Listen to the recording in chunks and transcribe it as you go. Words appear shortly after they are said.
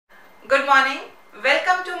Good morning.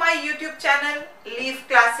 Welcome to my YouTube channel Leaf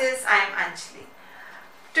Classes. I am Anjali.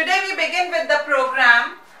 Today we begin with the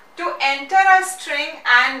program to enter a string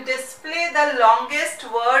and display the longest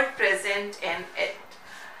word present in it.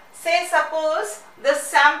 Say suppose the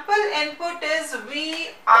sample input is we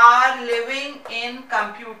are living in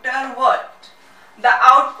computer world. The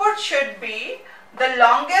output should be the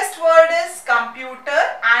longest word is computer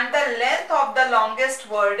and the length of the longest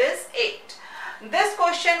word is 8. This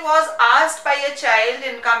question was asked by a child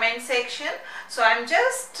in comment section. So I am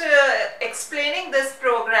just explaining this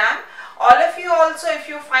program. All of you also, if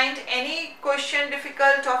you find any question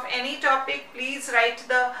difficult of any topic, please write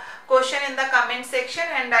the question in the comment section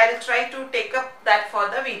and I will try to take up that for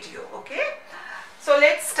the video. Okay. So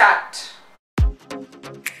let's start.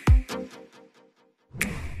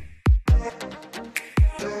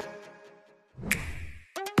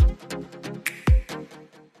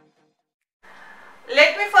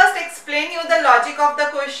 Let me first explain you the logic of the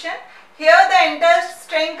question. Here the enter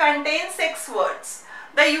string contains 6 words.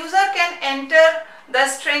 The user can enter the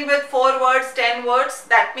string with 4 words, 10 words.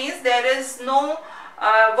 That means there is no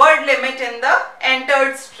word limit in the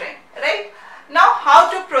entered string, right? Now how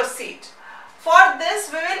to proceed? For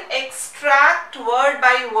this we will extract word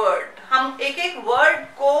by word. हम एक एक word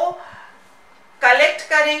को collect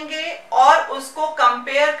करेंगे और उसको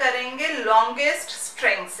compare करेंगे longest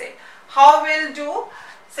string से. How will do?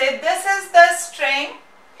 Say this is the string.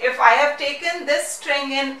 If I have taken this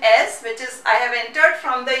string in S, which is I have entered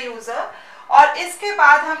from the user, और इसके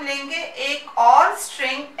बाद हम लेंगे एक और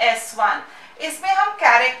string S1. इसमें हम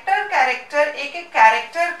कैरेक्टर एक एक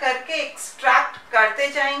कैरेक्टर करके एक्सट्रैक्ट करते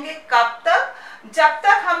जाएंगे. कब तक? जब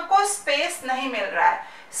तक हमको स्पेस नहीं मिल रहा है.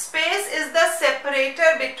 Space is the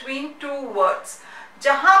separator between two words.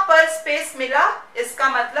 जहां पर स्पेस मिला इसका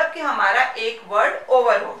मतलब कि हमारा एक वर्ड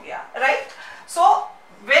ओवर हो गया, right? So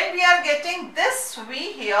when we are getting this we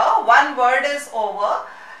hear one word is over.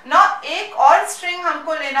 Now एक और स्ट्रिंग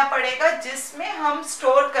हमको लेना पड़ेगा जिसमें हम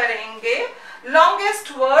स्टोर करेंगे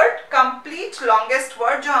longest word, complete longest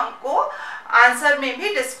word जो हमको आंसर में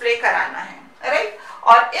भी डिस्प्ले कराना है, राइट?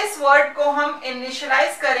 और इस वर्ड को हम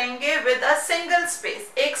इनिशियलाइज करेंगे विद अ सिंगल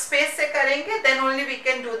स्पेस. एक स्पेस से करेंगे, then only we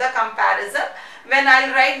can do the comparison. When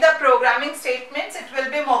I'll write the programming statements, it will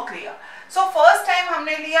be more clear. So first time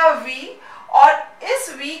हमने लिया v और इस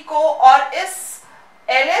v को और इस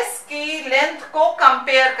ls की लेंथ को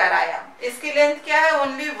कंपेयर कराया. इसकी लेंथ क्या है?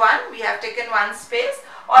 Only 1. We have taken 1 space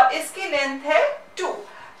और इसकी लेंथ है 2.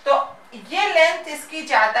 तो ये लेंथ इसकी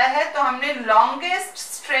ज्यादा है तो हमने लॉन्गेस्ट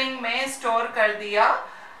स्ट्रिंग में स्टोर कर दिया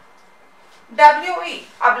we.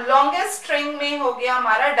 अब लॉन्गेस्ट स्ट्रिंग में हो गया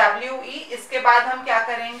हमारा we. इसके बाद हम क्या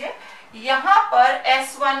करेंगे? यहाँ पर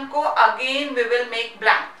S1 को again we will make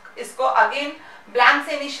blank. इसको अगेन ब्लैंक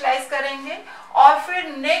से इनिशियलाइज करेंगे और फिर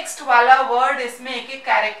नेक्स्ट वाला वर्ड इसमें एक एक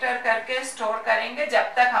कैरेक्टर करके स्टोर करेंगे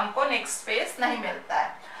जब तक हमको नेक्स्ट स्पेस नहीं मिलता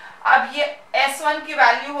है. अब ये S1 की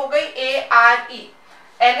वैल्यू हो गई ARE,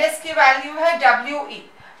 LS की वैल्यू है WE.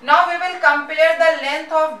 Now we will compare the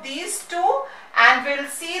length of these two and we'll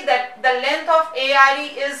see that the length of ARE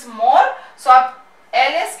is more. So अब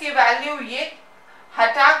LS की वैल्यू ये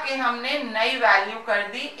हटा के हमने नई वैल्यू कर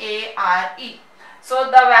दी ARE. So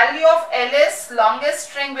the value of LS longest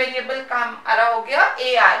string variable का हमारा हो गया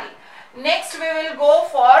ARE. Next we will go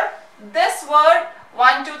for this word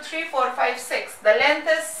 1 2 3 4 5 6. The length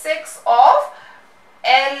is 6 of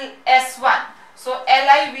LS1. So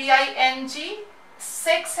LIVING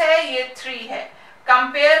 6 है, ये 3 है.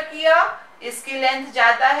 कंपेयर किया, इसकी लेंथ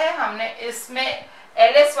ज्यादा है, हमने इसमें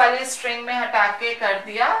LS वाली स्ट्रिंग में हटा के कर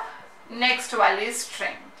दिया नेक्स्ट वाली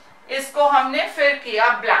स्ट्रिंग. इसको हमने फिर किया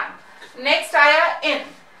ब्लैंक. नेक्स्ट आया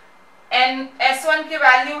इन S1 की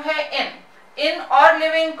वैल्यू है इन और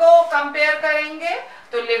लिविंग को कंपेयर करेंगे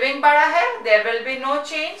तो लिविंग बड़ा है, there will be no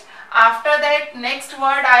change. After that next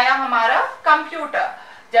word आया हमारा कंप्यूटर.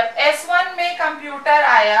 जब S1 में कंप्यूटर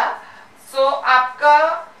आया सो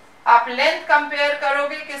आप लेंथ कंपेयर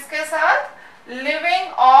करोगे किसके साथ?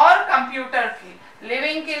 लिविंग और कंप्यूटर की.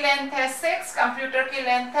 लिविंग की लेंथ है 6, कंप्यूटर की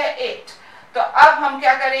लेंथ है 8. तो अब हम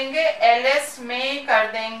क्या करेंगे? LS में कर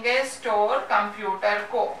देंगे स्टोर कंप्यूटर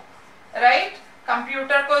को, राइट?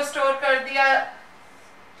 कंप्यूटर को स्टोर कर दिया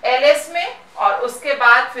LS में और उसके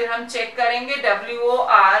बाद फिर हम चेक करेंगे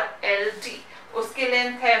WORLT. उसकी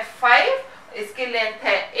लेंथ है 5, इसकी लेंथ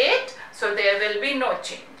है 8. So there will be no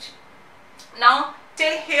change. Now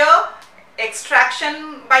till here extraction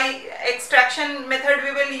method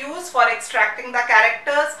we will use for extracting the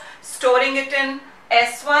characters, storing it in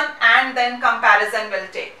S1 and then comparison will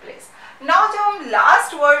take place. Now जब हम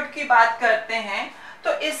last word की बात करते हैं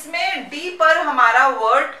तो इसमें D पर हमारा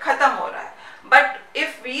word खत्म हो रहा है. But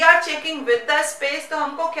if we are checking with the space तो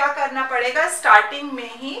हमको क्या करना पड़ेगा, स्टार्टिंग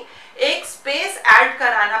में ही एक स्पेस ऐड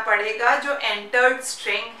कराना पड़ेगा जो एंटर्ड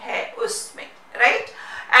स्ट्रिंग है उसमें, right?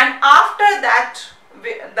 And after that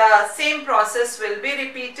the same process will be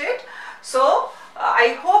repeated. So I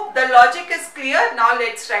hope the logic is clear. Now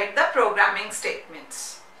let's write the programming statements.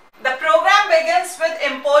 The program begins with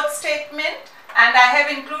import statement, and I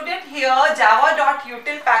have included here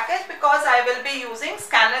java.util package because I will be using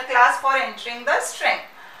scanner class for entering the string.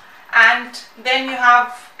 And then you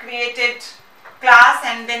have created class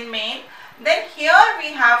and then main. Then here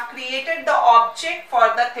we have created the object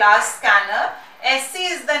for the class scanner. SC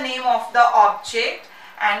is the name of the object,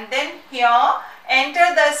 and then here enter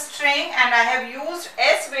the string, and I have used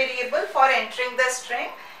s variable for entering the string.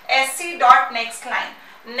 Sc dot next line.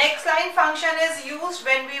 Next line function is used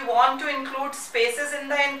when we want to include spaces in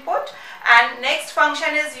the input, and next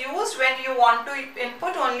function is used when you want to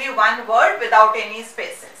input only one word without any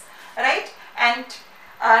spaces, right? And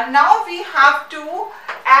now we have to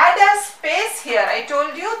add a space here. I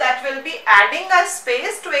told you that we'll be adding a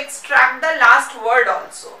space to extract the last word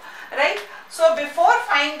also, right? So before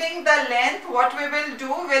finding the length, what we will do,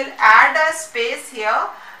 we'll add a space here.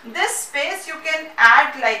 This space you can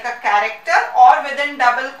add like a character or within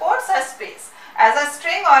double quotes a space, as a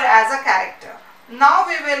string or as a character. Now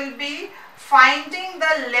we will be finding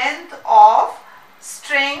the length of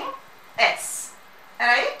string s,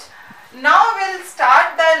 right? Now we'll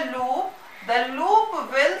start the loop. The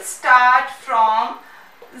loop will start from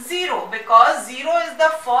 0 because 0 is the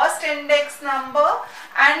first index number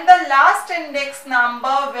and the last index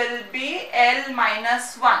number will be L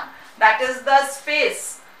minus 1. That is the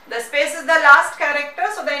space. The space is the last character,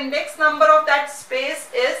 so the index number of that space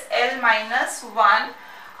is L minus 1.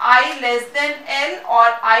 I less than L or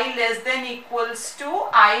I less than equals to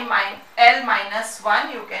L minus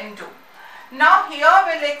 1 you can do. Now here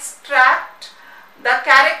we'll extract the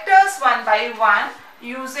characters one by one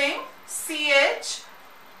using ch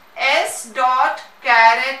s dot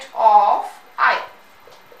caret of I.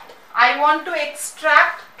 I want to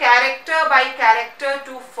extract character by character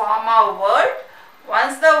to form a word.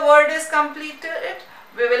 Once the word is completed,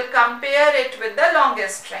 we will compare it with the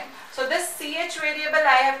longest string. So this ch variable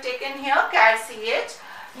I have taken here, char ch.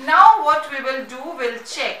 Now what we will do, we'll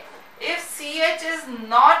check if ch is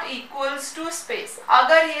not equals to space.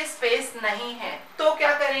 अगर ये space नहीं है तो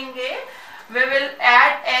क्या करेंगे, we will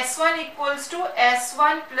add s1 equals to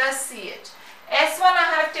s1 plus ch. S1 I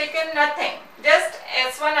have taken nothing, just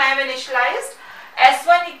S1 I have initialized.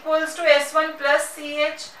 S1 equals to S1 plus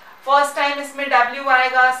CH. First time इसमें W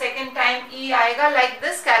आएगा, second time E आएगा. Like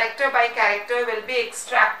this, character by character will be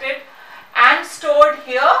extracted and stored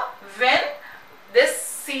here when this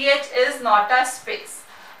CH is not a space.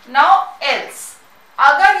 Now else,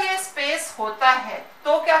 अगर ये space होता है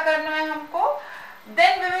तो क्या करना है हमको?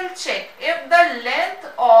 Then we will check if the length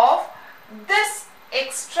of this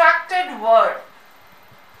extracted word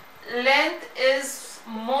length is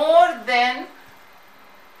more than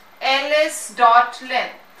ls dot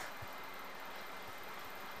length.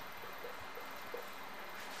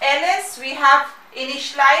 Ls we have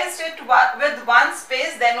initialized it with one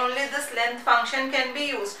space, then only this length function can be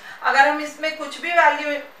used. अगर हम इसमें कुछ भी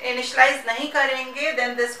value initialize नहीं करेंगे,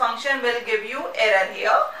 then this function will give you error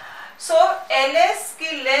here. So ls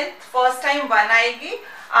की length first time 1 आएगी.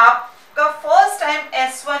 आपका first time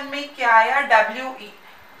s1 में क्या आया, we.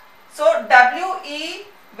 So we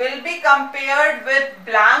will be compared with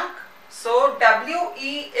blank. So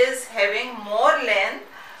we is having more length.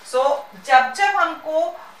 So जब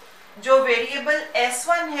हमको जो variable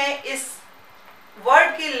s1 है, इस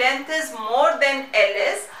word की length is more than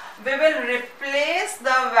ls, we will replace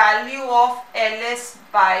the value of ls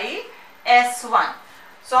by s1.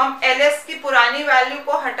 So हम ls की पुरानी value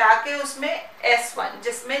को हटा के उसमें s1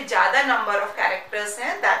 जिसमें ज़्यादा number of characters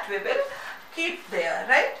हैं, that we will keep there,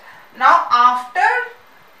 right? Now after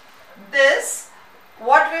this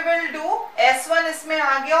what we will do, s1 इसमें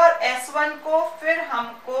आ गया और s1 को फिर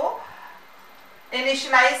हमको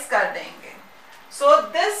initialize कर देंगे. So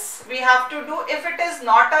this we have to do. If it is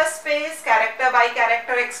not a space, character by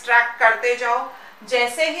character extract करते जाओ.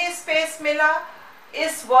 जैसे ही space मिला,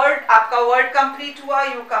 इस word आपका word complete हुआ,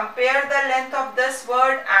 you compare the length of this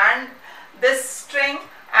word and this string,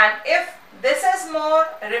 and if this is more,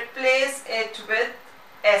 replace it with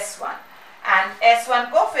s1. And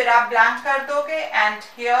s1 को फिर आप blank कर दोगे, and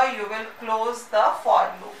here you will close the for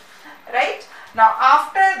loop, right? Now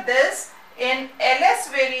after this, in ls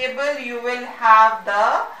variable you will have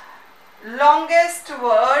the longest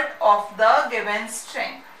word of the given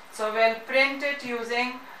string. So we'll print it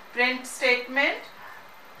using print statement.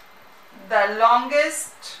 the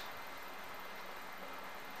longest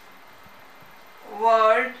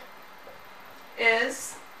word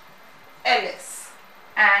is ls,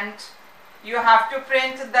 and you have to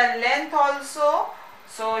print the length also.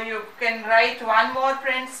 So you can write one more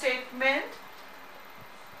print statement.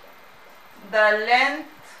 The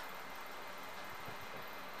length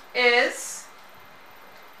is,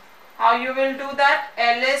 how you will do that,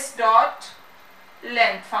 ls dot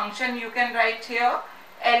length function you can write here,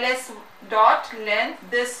 ls dot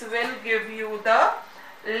length. This will give you the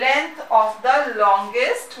length of the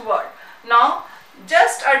longest word. Now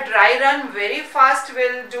just a dry run very fast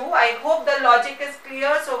will do. I hope the logic is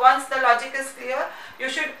clear. So once the logic is clear, you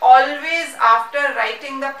should always, after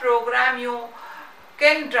writing the program, you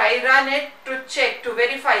can dry run it to check, to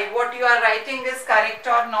verify what you are writing is correct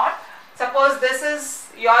or not. Suppose this is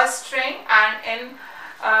your string, and in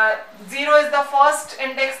 0 is the first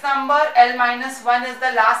index number, L minus 1 is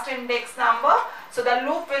the last index number. So the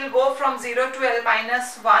loop will go from 0 to L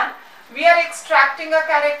minus 1. We are extracting a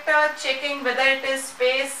character, checking whether it is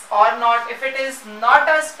space or not. If it is not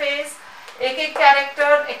a space, एक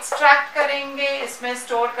character extract करेंगे, इसमें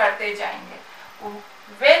store करते जाएंगे.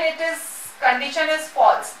 When it is, condition is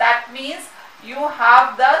false, that means you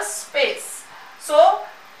have the space. So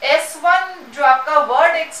S1 जो आपका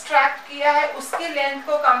word extract किया है, उसकी length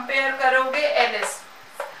को compare करोगे ls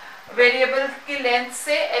वेरिएबल की लेंथ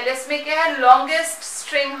से. ls में क्या है, longest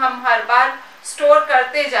string हम हर बार स्टोर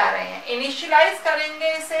करते जा रहे हैं. इनिशियलाइज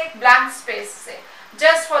करेंगे इसे एक ब्लैंक स्पेस से,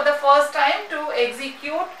 just for the first time to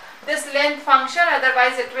execute this length function,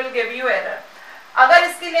 otherwise it will give you error. अगर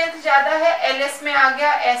इसकी लेंथ ज्यादा है, ls में आ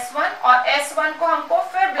गया s1, और s1 को हमको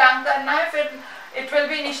फिर ब्लैंक करना है, फिर it will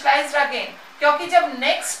be initialised again, क्योंकि जब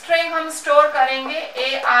नेक्स्ट स्ट्रिंग हम स्टोर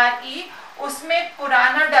करेंगे are, उसमें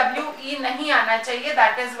पुराना we नहीं आना चाहिए.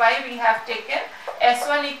 That is why we have taken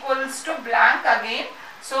s1 equals to blank again.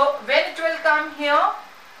 So when it will come here,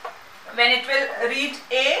 when it will read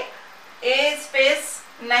a space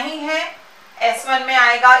नहीं है, S1 में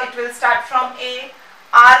आएगा, it will start from A.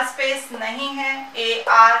 R space नहीं है,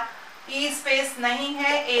 AR. E space नहीं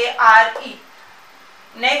है, ARE.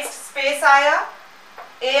 Next space आया,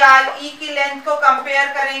 ARE की लेंथ को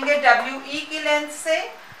कंपेयर करेंगे WE की लेंथ से.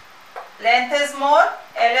 Length is more,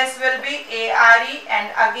 ls will be ARE,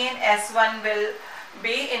 and again S1 will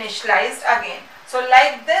be initialized again. So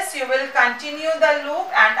like this you will continue the loop,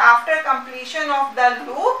 and after completion of the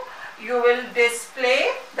loop you will display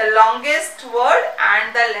the longest word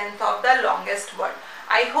and the length of the longest word.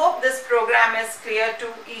 I hope this program is clear to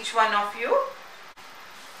each one of you.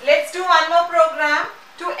 Let's do one more program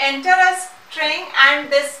to enter a string and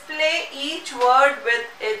display each word with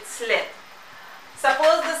its length.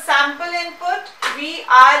 Suppose the sample input, we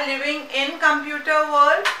are living in computer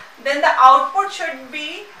world, then the output should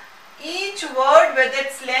be each word with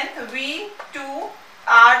its length, V2,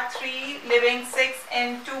 R3, living 6,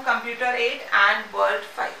 N2, computer 8, and world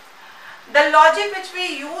 5. The logic which we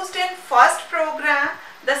used in first program,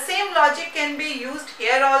 the same logic can be used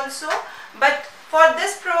here also, but for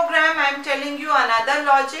this program I am telling you another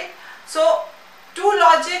logic. So two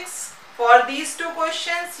logics for these two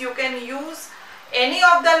questions. You can use any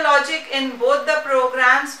of the logic in both the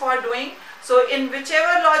programs for doing. So in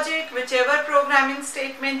whichever logic, whichever programming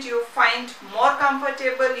statement you find more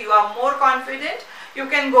comfortable, you are more confident, you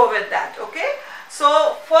can go with that. Okay.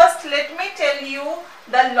 So first let me tell you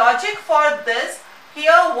the logic for this.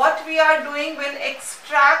 Here what we are doing, will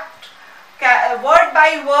extract word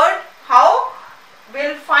by word. How?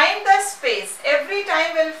 We'll find the space. Every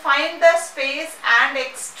time we'll find the space and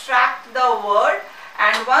extract the word,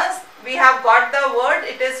 and once we have got the word,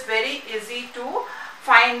 it is very easy to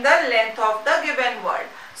find the length of the given word.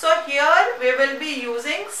 So here we will be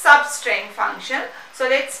using substring function. So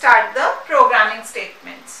let's start the programming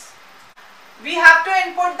statements. We have to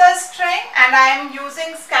input the string, and I am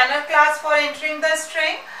using scanner class for entering the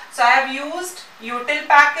string. So I have used util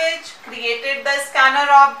package, created the scanner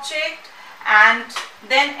object, and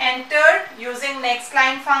then entered using next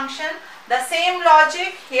line function. The same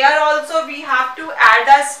logic here also, we have to add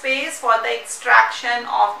a space for the extraction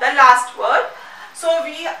of the last word. So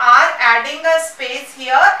we are adding a space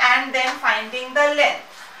here and then finding the length.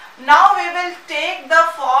 Now we will take the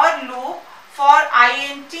for loop for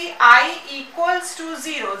int I equals to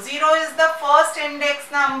 0. 0 is the first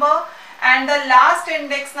index number, and the last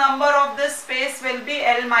index number of this space will be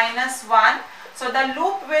L minus 1. So the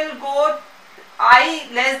loop will go I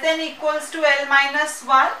less than equals to L minus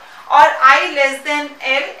 1 or I less than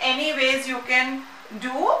L, anyways you can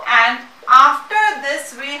do, and after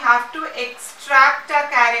this we have to extract a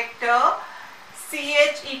character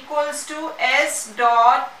ch equals to s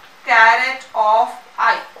dot carat of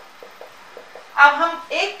आई। अब हम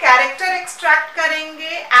एक character extract करेंगे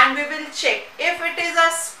and we will check if it is a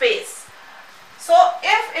space. So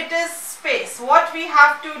if it is space, what we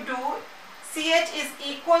have to do, ch is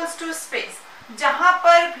equals to space. जहां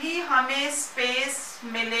पर भी हमें space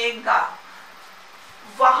मिलेगा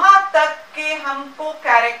वहां तक के हमको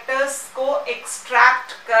कैरेक्टर्स को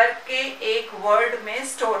एक्सट्रैक्ट करके एक वर्ड में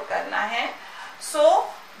स्टोर करना है। So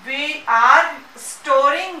we are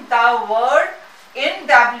storing the word in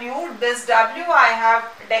W. This W I have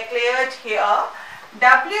declared here.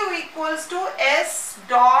 W equals to s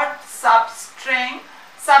dot substring.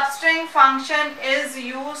 Substring function is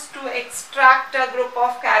used to extract a group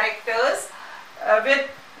of characters with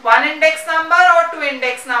one index number or two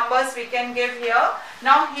index numbers we can give here.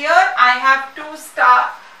 Now here I have to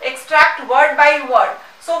extract word by word.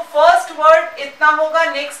 So first word इतना होगा,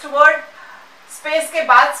 next word space के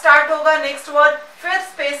बाद start होगा, next word फिर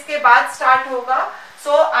space के बाद start होगा।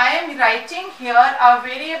 सो I am writing here a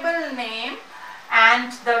variable name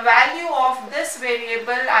and the value of this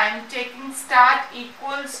variable I am taking start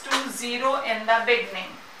equals to 0 in the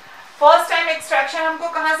beginning. First time extraction हमको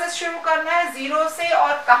कहाँ से शुरू करना है, 0 से,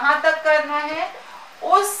 और कहाँ तक करना है,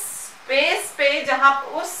 उस स्पेस पे जहाँ,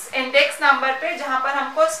 उस इंडेक्स नंबर पे जहाँ पर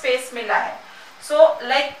हमको स्पेस मिला है। So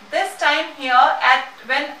like this time here at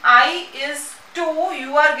when I is 2,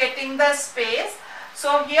 you are getting the space. So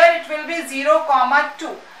here it will be 0,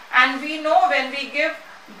 2, and we know when we give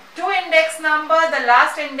two index number, the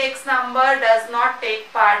last index number does not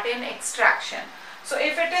take part in extraction. So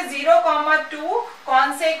if it is 0, 2,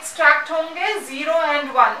 कौन से extract होंगे, 0 and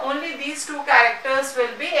 1, only these two characters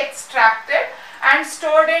will be extracted and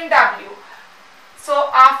stored in W. So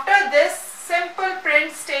after this simple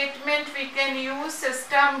print statement we can use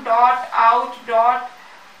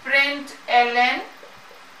System.out.println.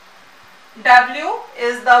 W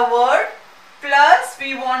is the word, plus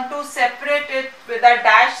we want to separate it with a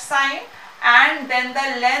dash sign and then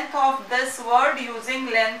the length of this word using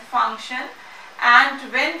length function. And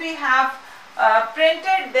when we have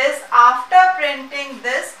printed this, after printing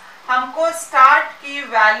this हमको start की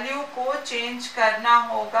value को change करना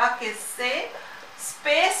होगा, किससे,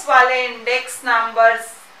 space वाले index number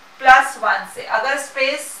 +1 से। अगर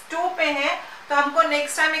space 2 पे है तो हमको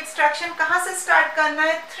नेक्स्ट टाइम एक्सट्रैक्शन कहाँ से स्टार्ट करना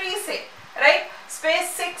है, 3 से, राइट।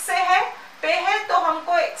 स्पेस 6 से है तो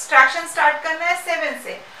हमको एक्सट्रैक्शन स्टार्ट करना है 7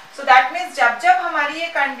 से। सो दैट मीन्स जब जब हमारी ये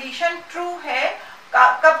कंडीशन ट्रू है,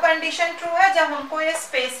 कब कंडीशन ट्रू है, जब हमको ये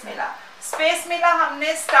स्पेस मिला,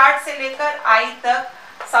 हमने स्टार्ट से लेकर आई तक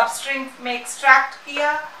सबस्ट्रिंग में एक्सट्रैक्ट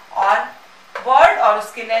किया और वर्ड और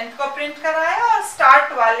उसकी लेंथ को प्रिंट कराया, और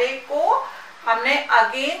स्टार्ट वाले को हमने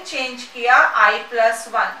अगेन चेंज किया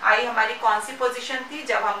i+1। आई हमारी कौन सी पोजीशन थी,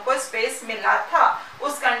 जब हमको स्पेस मिला था,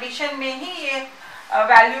 उस कंडीशन में ही ये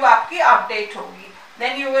वैल्यू आपकी अपडेट होगी।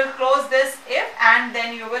 Then you will close this if and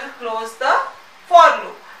then you will close the for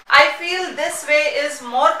loop. I feel this way is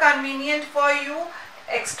more convenient for you,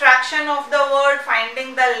 extraction of the word, finding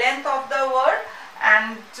the length of the word,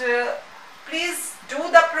 and please do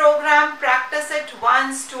the program, practice it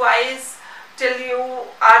once, twice till you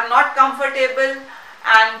are not comfortable,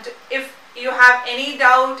 and if you have any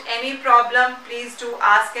doubt, any problem, please do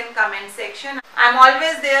ask in comment section. I'm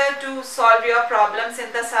always there to solve your problems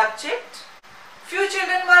in the subject. Few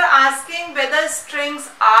children were asking whether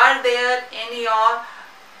strings are there in your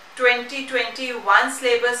 2021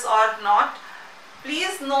 syllabus or not.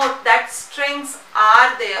 Please note that strings are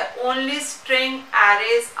there, only string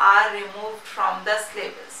arrays are removed from the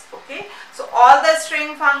syllabus. Okay, so all the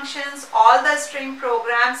string functions, all the string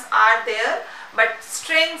programs are there, but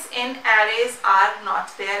strings in arrays are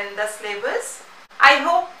not there in the syllabus. I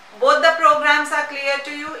hope both the programs are clear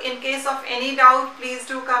to you. In case of any doubt, please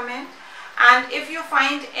do comment, and if you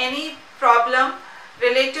find any problem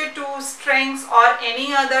related to strings or any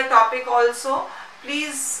other topic also,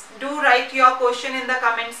 please do write your question in the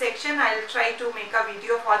comment section. I'll try to make a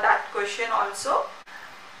video for that question also.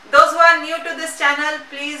 Those who are new to this channel,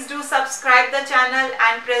 please do subscribe the channel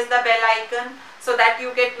and press the bell icon so that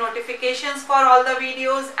you get notifications for all the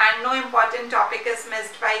videos and no important topic is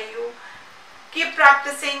missed by you. Keep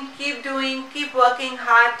practicing, keep doing, keep working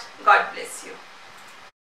hard. God bless you.